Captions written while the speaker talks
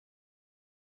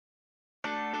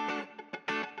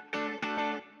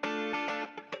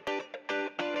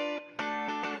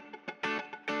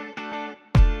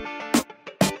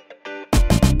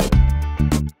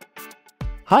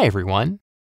Hi everyone!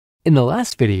 In the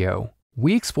last video,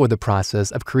 we explored the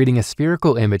process of creating a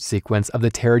spherical image sequence of the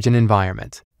Terragen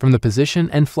environment from the position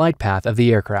and flight path of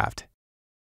the aircraft.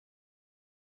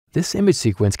 This image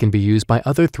sequence can be used by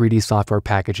other 3D software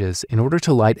packages in order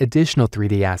to light additional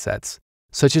 3D assets,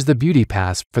 such as the beauty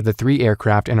paths for the 3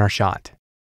 aircraft in our shot.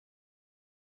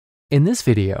 In this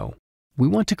video, we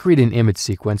want to create an image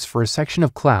sequence for a section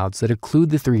of clouds that occlude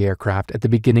the 3 aircraft at the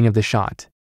beginning of the shot,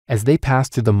 as they pass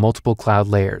through the multiple cloud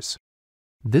layers.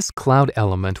 This cloud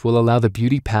element will allow the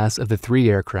beauty paths of the 3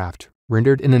 aircraft,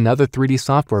 rendered in another 3D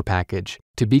software package,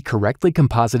 to be correctly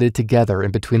composited together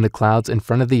in between the clouds in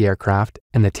front of the aircraft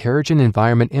and the Terragen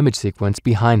environment image sequence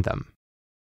behind them.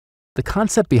 The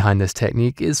concept behind this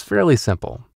technique is fairly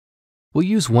simple. We'll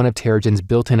use one of Terragen's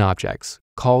built-in objects,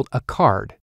 called a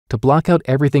card, to block out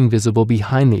everything visible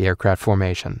behind the aircraft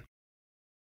formation.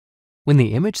 When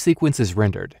the image sequence is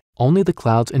rendered, only the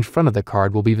clouds in front of the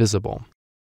card will be visible.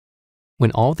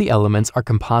 When all the elements are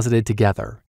composited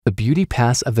together, the beauty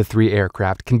paths of the 3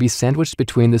 aircraft can be sandwiched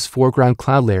between this foreground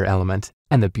cloud layer element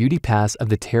and the beauty paths of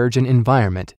the Terragen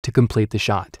environment to complete the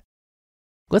shot.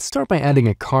 Let's start by adding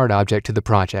a card object to the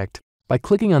project by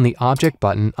clicking on the Object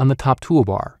button on the top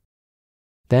toolbar,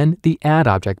 then the Add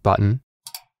Object button,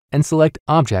 and select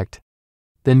Object,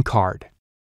 then Card.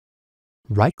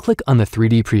 Right-click on the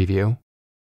 3D preview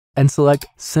and select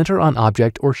Center on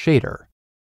Object or Shader.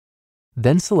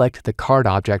 Then select the card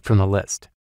object from the list.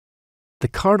 The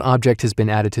card object has been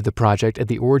added to the project at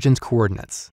the origin's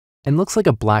coordinates and looks like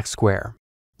a black square.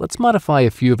 Let's modify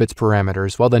a few of its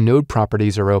parameters while the node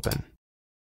properties are open.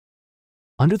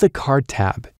 Under the Card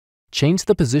tab, change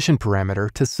the position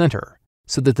parameter to Center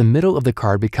so that the middle of the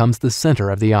card becomes the center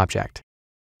of the object.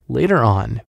 Later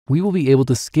on, we will be able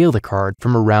to scale the card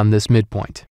from around this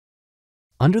midpoint.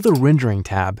 Under the Rendering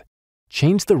tab,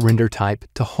 change the render type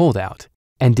to Holdout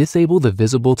and disable the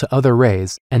Visible to Other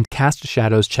Rays and Cast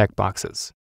Shadows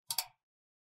checkboxes.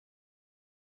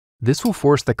 This will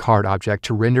force the card object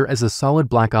to render as a solid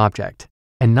black object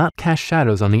and not cast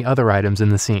shadows on the other items in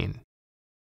the scene.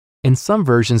 In some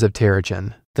versions of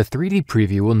Terragen, the 3D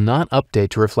preview will not update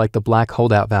to reflect the black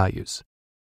holdout values.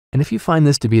 And if you find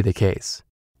this to be the case,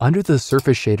 under the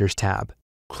Surface Shaders tab,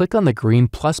 click on the green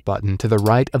plus button to the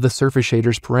right of the Surface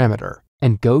Shaders parameter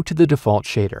and go to the default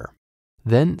shader.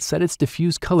 Then set its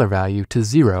diffuse color value to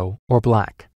 0 or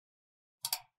black.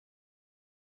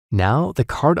 Now the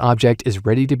card object is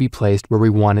ready to be placed where we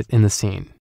want it in the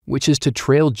scene, which is to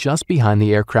trail just behind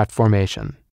the aircraft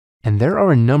formation. And there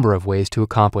are a number of ways to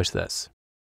accomplish this.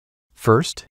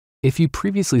 First, if you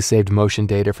previously saved motion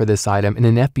data for this item in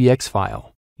an FBX file,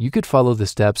 you could follow the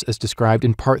steps as described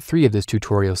in part 3 of this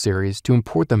tutorial series to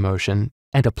import the motion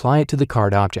and apply it to the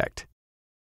card object.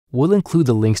 We'll include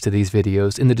the links to these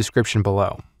videos in the description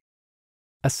below.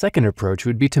 A second approach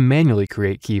would be to manually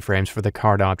create keyframes for the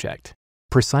card object,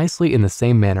 precisely in the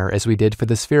same manner as we did for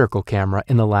the spherical camera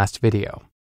in the last video.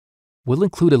 We'll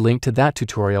include a link to that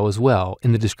tutorial as well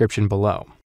in the description below.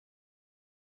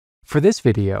 For this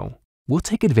video, we'll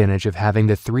take advantage of having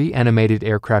the 3 animated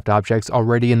aircraft objects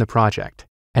already in the project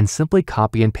and simply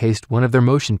copy and paste one of their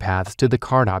motion paths to the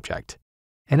card object,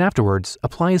 and afterwards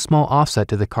apply a small offset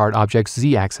to the card object's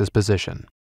z-axis position.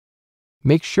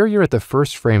 Make sure you're at the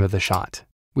first frame of the shot,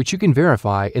 which you can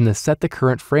verify in the Set the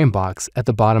Current Frame box at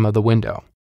the bottom of the window,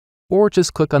 or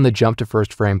just click on the Jump to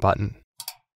First Frame button.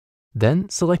 Then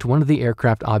select one of the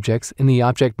aircraft objects in the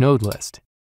Object Node list,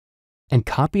 and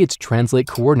copy its Translate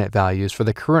Coordinate values for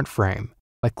the current frame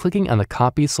by clicking on the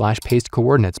Copy/Paste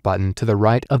Coordinates button to the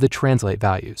right of the Translate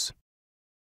values.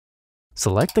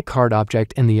 Select the card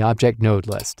object in the Object Node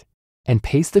list and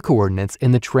paste the coordinates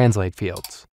in the Translate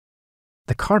fields.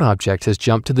 The card object has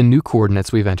jumped to the new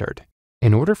coordinates we've entered.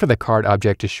 In order for the card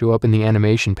object to show up in the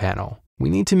animation panel,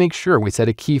 we need to make sure we set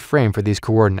a keyframe for these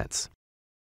coordinates.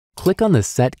 Click on the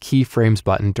Set Keyframes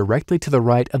button directly to the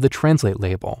right of the Translate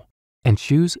label and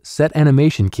choose Set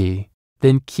Animation Key,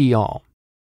 then Key All.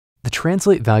 The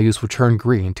translate values will turn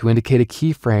green to indicate a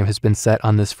keyframe has been set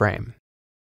on this frame.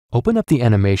 Open up the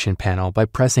animation panel by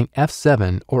pressing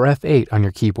F7 or F8 on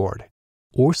your keyboard,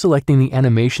 or selecting the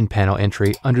animation panel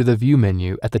entry under the View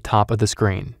menu at the top of the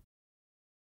screen.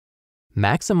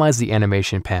 Maximize the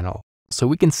animation panel so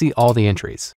we can see all the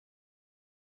entries.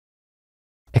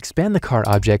 Expand the card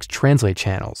object's translate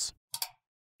channels,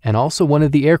 and also one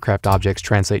of the aircraft object's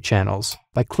translate channels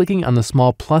by clicking on the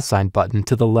small plus sign button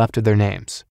to the left of their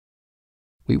names.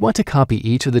 We want to copy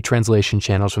each of the translation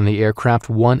channels from the aircraft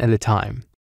one at a time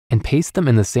and paste them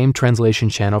in the same translation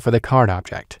channel for the card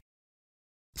object.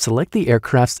 Select the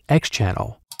aircraft's X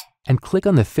channel and click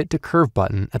on the Fit to Curve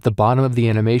button at the bottom of the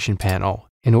animation panel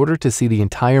in order to see the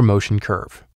entire motion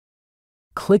curve.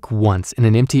 Click once in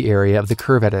an empty area of the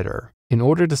curve editor in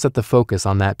order to set the focus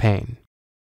on that pane.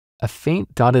 A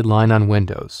faint dotted line on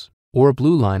Windows or a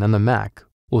blue line on the Mac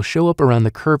will show up around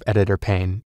the curve editor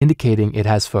pane, indicating it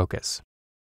has focus.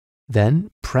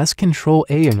 Then press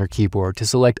Ctrl-A on your keyboard to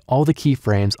select all the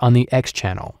keyframes on the X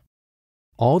channel.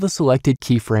 All the selected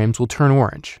keyframes will turn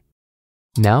orange.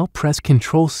 Now press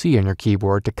Ctrl-C on your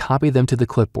keyboard to copy them to the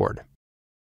clipboard.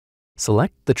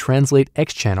 Select the Translate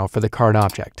X channel for the card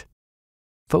object.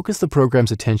 Focus the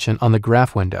program's attention on the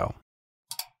graph window.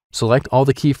 Select all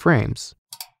the keyframes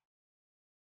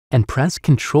and press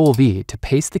Ctrl-V to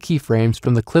paste the keyframes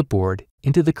from the clipboard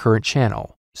into the current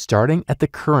channel, starting at the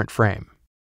current frame.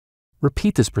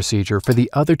 Repeat this procedure for the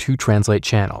other two Translate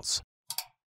channels.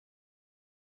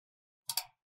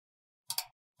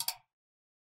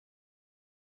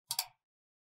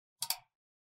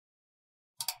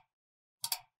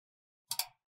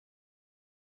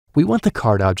 We want the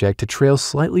card object to trail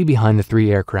slightly behind the three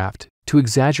aircraft to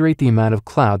exaggerate the amount of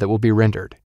cloud that will be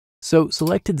rendered. So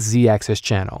select its Z-axis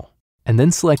channel, and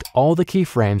then select all the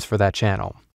keyframes for that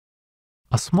channel.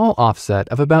 A small offset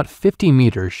of about 50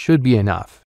 meters should be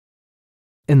enough.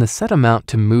 In the Set Amount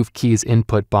to Move Keys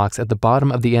input box at the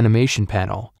bottom of the animation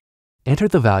panel, enter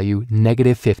the value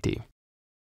 -50.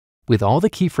 With all the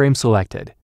keyframes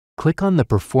selected, click on the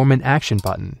Perform an Action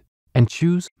button and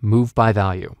choose Move by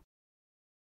Value.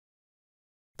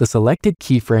 The selected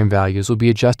keyframe values will be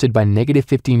adjusted by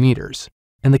 -50 meters,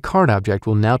 and the card object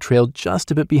will now trail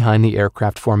just a bit behind the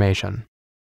aircraft formation.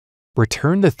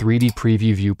 Return the 3D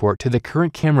preview viewport to the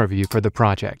current camera view for the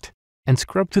project, and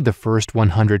scrub through the first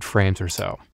 100 frames or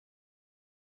so.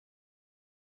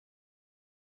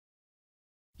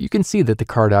 You can see that the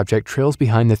card object trails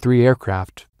behind the three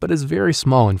aircraft, but is very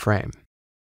small in frame.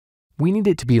 We need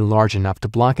it to be large enough to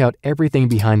block out everything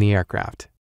behind the aircraft.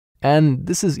 And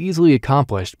this is easily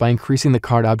accomplished by increasing the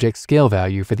card object scale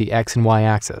value for the X and Y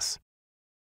axis.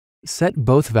 Set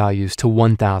both values to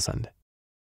 1000.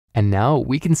 And now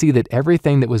we can see that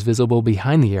everything that was visible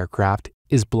behind the aircraft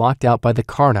is blocked out by the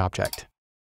card object.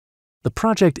 The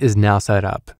project is now set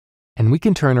up, and we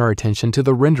can turn our attention to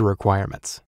the render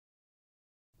requirements.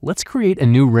 Let's create a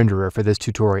new renderer for this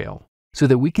tutorial so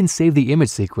that we can save the image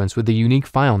sequence with a unique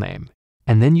file name,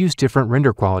 and then use different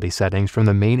render quality settings from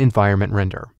the main environment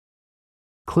render.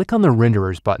 Click on the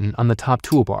Renderers button on the top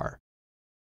toolbar.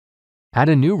 Add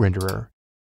a new renderer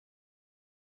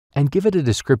and give it a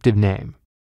descriptive name.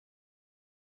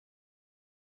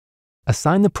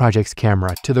 Assign the project's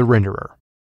camera to the renderer.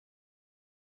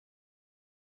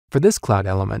 For this cloud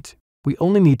element, we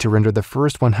only need to render the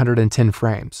first 110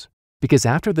 frames, because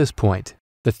after this point,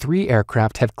 the three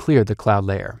aircraft have cleared the cloud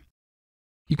layer.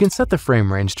 You can set the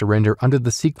frame range to render under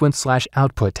the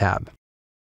Sequence/Output tab.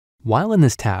 While in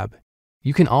this tab,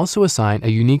 you can also assign a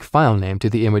unique file name to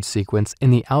the image sequence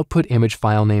in the Output Image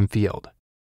File Name field.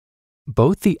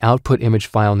 Both the Output Image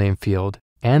File Name field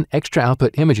and Extra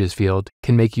Output Images field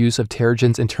can make use of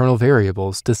Terragen's internal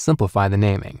variables to simplify the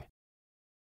naming.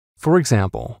 For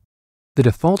example, the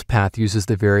default path uses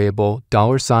the variable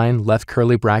 $left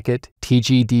curly bracket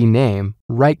tgd name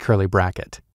right curly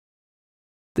bracket.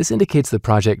 This indicates the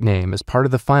project name as part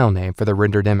of the file name for the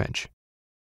rendered image.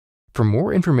 For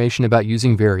more information about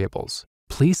using variables,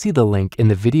 please see the link in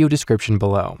the video description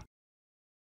below.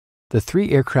 The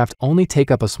three aircraft only take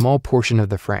up a small portion of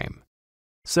the frame.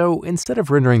 So instead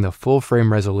of rendering the full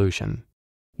frame resolution,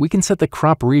 we can set the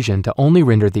crop region to only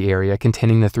render the area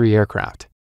containing the three aircraft.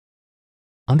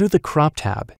 Under the Crop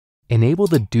tab, enable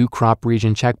the Do Crop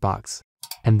Region checkbox,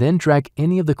 and then drag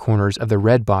any of the corners of the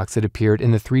red box that appeared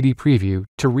in the 3D preview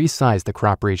to resize the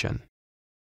crop region.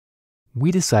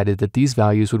 We decided that these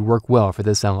values would work well for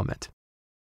this element.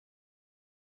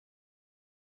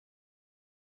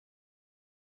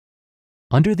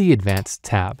 Under the Advanced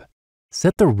tab,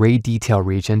 set the Ray Detail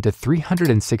region to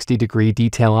 360-degree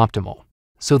Detail Optimal,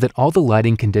 so that all the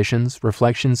lighting conditions,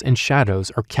 reflections, and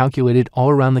shadows are calculated all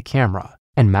around the camera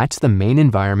and match the main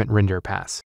environment render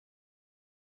pass.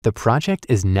 The project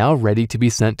is now ready to be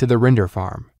sent to the render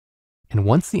farm, and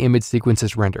once the image sequence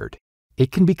is rendered,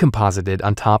 it can be composited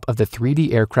on top of the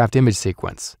 3D aircraft image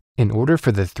sequence in order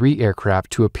for the three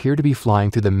aircraft to appear to be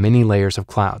flying through the many layers of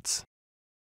clouds.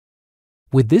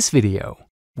 With this video,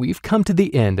 we've come to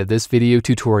the end of this video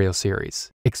tutorial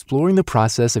series, exploring the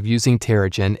process of using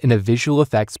Terragen in a visual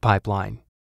effects pipeline.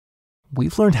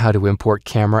 We've learned how to import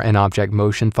camera and object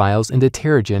motion files into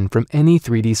Terragen from any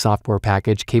 3D software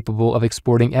package capable of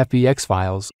exporting FBX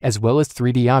files as well as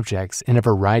 3D objects in a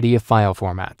variety of file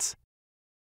formats.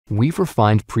 We've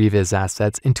refined previs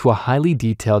assets into a highly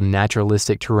detailed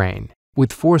naturalistic terrain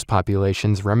with forest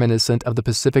populations reminiscent of the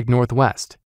Pacific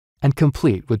Northwest, and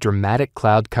complete with dramatic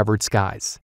cloud-covered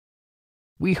skies.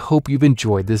 We hope you've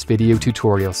enjoyed this video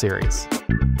tutorial series.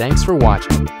 Thanks for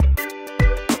watching.